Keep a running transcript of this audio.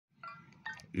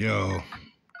Yo,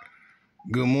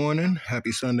 good morning.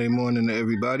 Happy Sunday morning to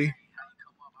everybody.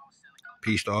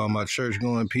 Peace to all my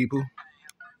church-going people.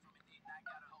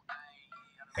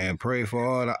 And pray for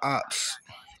all the ops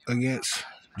against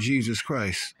Jesus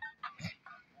Christ.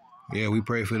 Yeah, we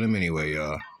pray for them anyway,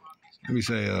 y'all. Let me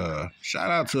say,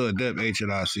 shout out to ADEPT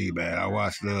HNIC, man. I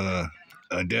watched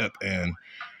ADEPT and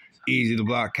EAZY the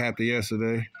Block Captain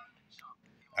yesterday.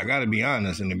 I gotta be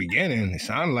honest, in the beginning, it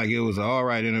sounded like it was an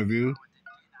alright interview.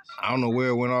 I don't know where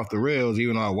it went off the rails,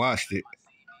 even though I watched it.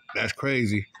 That's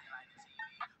crazy.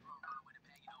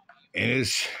 And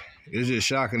it's just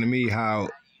shocking to me how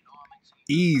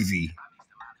easy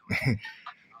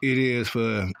it is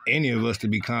for any of us to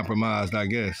be compromised, I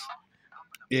guess.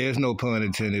 Yeah, it's no pun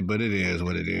intended, but it is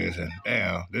what it is. And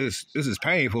damn, this is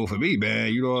painful for me,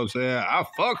 man. You know what I'm saying? I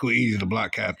fuck with EAZY the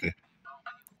Block Captain.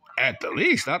 At the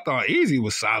least, I thought EAZY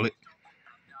was solid.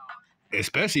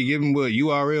 Especially given what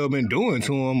URL been doing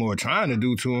to him or trying to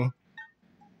do to him.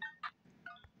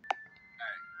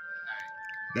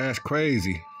 That's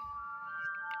crazy.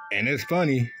 And it's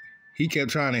funny, he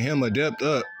kept trying to hem ADEPT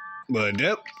up, but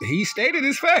ADEPT, he stated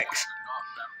his facts.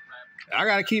 I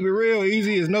gotta keep it real.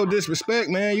 EAZY is no disrespect,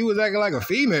 man. You was acting like a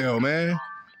female, man.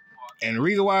 And the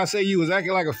reason why I say you was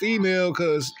acting like a female,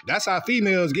 because that's how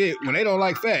females get when they don't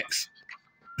like facts.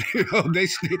 You know,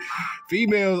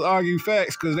 females argue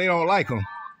facts because they don't like them.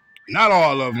 Not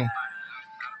all of them.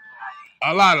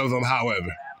 A lot of them, however.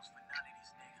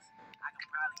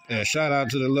 Yeah, shout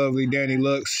out to the lovely Danny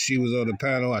Lux. She was on the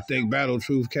panel. I think Battle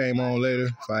Truth came on later,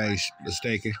 if I ain't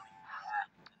mistaken.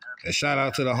 And shout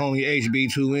out to the homie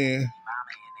HB2N.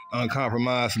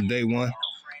 Uncompromised from day one.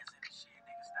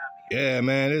 Yeah,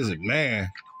 man, this is, man.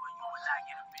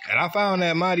 And I found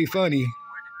that mighty funny.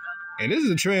 And this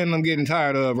is a trend I'm getting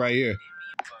tired of right here.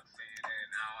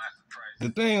 The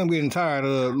thing I'm getting tired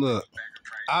of, look,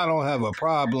 I don't have a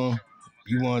problem.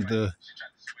 You want to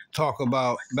talk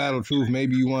about Battle Truth,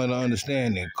 maybe you want to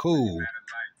understand it, cool.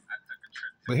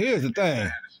 But here's the thing.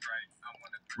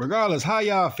 Regardless how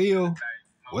y'all feel,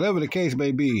 whatever the case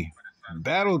may be,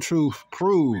 Battle Truth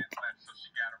proved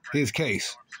his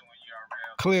case.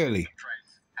 Clearly.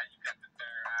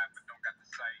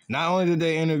 Not only did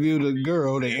they interview the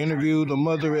girl, they interviewed the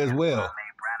mother as well.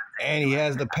 And he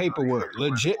has the paperwork,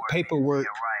 legit paperwork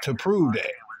to prove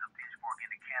that.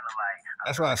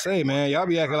 That's why I say, man, y'all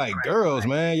be acting like girls,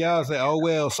 man. Y'all say, oh,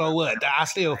 well, so what? I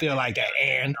still feel like that.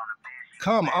 And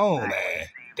come on, man.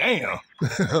 Damn.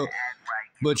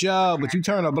 But you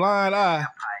turn a blind eye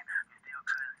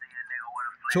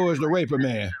towards the raper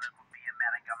man,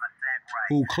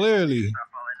 who clearly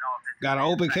got an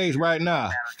open case right now,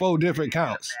 4 different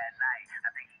counts,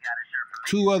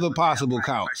 2 other possible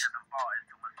counts.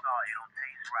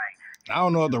 I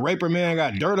don't know if the raper man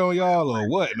got dirt on y'all or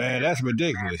what, man. That's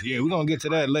ridiculous. Yeah, we're going to get to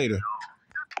that later.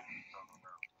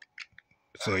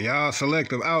 So y'all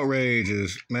selective outrage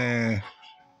is, man,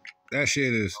 that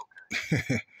shit is,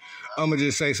 I'm going to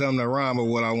just say something to rhyme with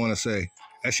what I want to say.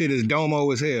 That shit is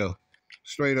domo as hell.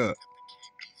 Straight up.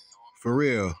 For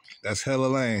real. That's hella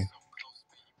lame.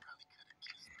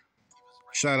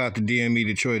 Shout out to DME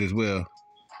Detroit as well.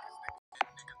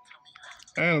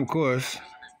 And of course,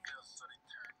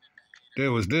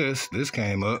 there was this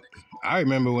came up. I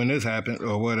remember when this happened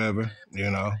or whatever, you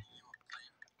know.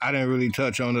 I didn't really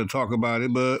touch on it or talk about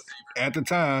it, but at the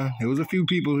time, there was a few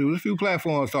people, there was a few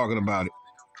platforms talking about it.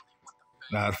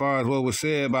 Now, as far as what was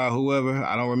said by whoever,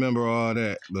 I don't remember all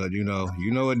that, but you know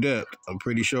ADEPT. I'm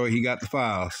pretty sure he got the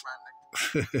files.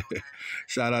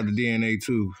 Shout out to DNA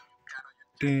too.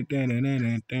 Dun, dun, dun, dun,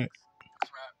 dun, dun.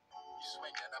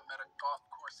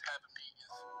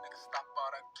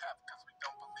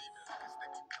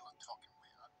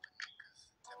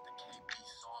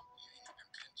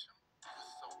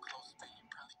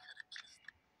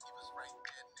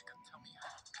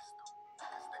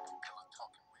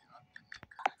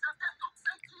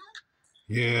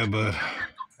 Yeah, but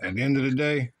at the end of the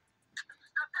day,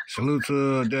 salute to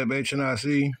ADEPT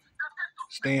HNIC,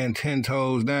 staying 10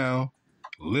 toes down,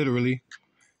 literally.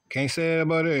 Can't say that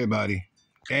about everybody.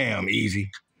 Damn, EAZY.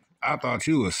 I thought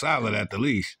you was solid at the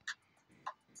least.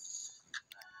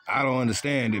 I don't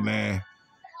understand it, man.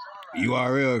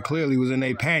 URL clearly was in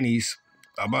their panties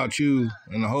about you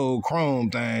and the whole Chrome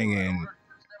thing, and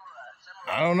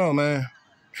I don't know, man.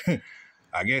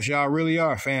 I guess y'all really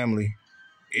are family.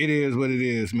 It is what it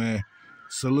is, man.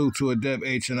 Salute to ADEPT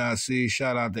HNIC.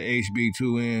 Shout out to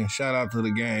HB2N. Shout out to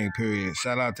the gang, period.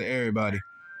 Shout out to everybody.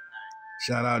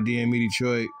 Shout out DME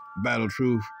Detroit, Battle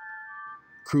Truth,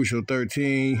 Crucial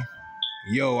 13.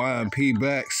 Yo, I am P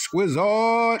back.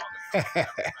 Squizzard.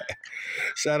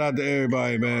 Shout out to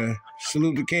everybody, man.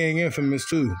 Salute the King Infamous,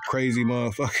 too. Crazy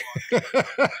motherfucker.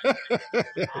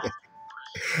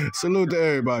 Salute to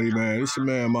everybody, man. It's your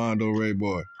man, Mondo Ray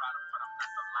Boy.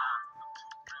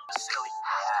 Silly.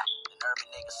 The nervy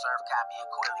niggas serve copy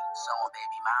and quilly. Sewing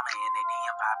baby mama and they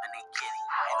DM popping they kitty.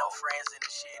 Ain't no friends in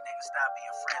this shit, niggas stop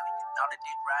being friendly. Now the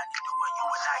dick riding, you doing you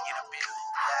and I get a billy.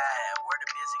 Yeah, word the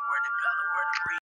busy, word the gullah, word the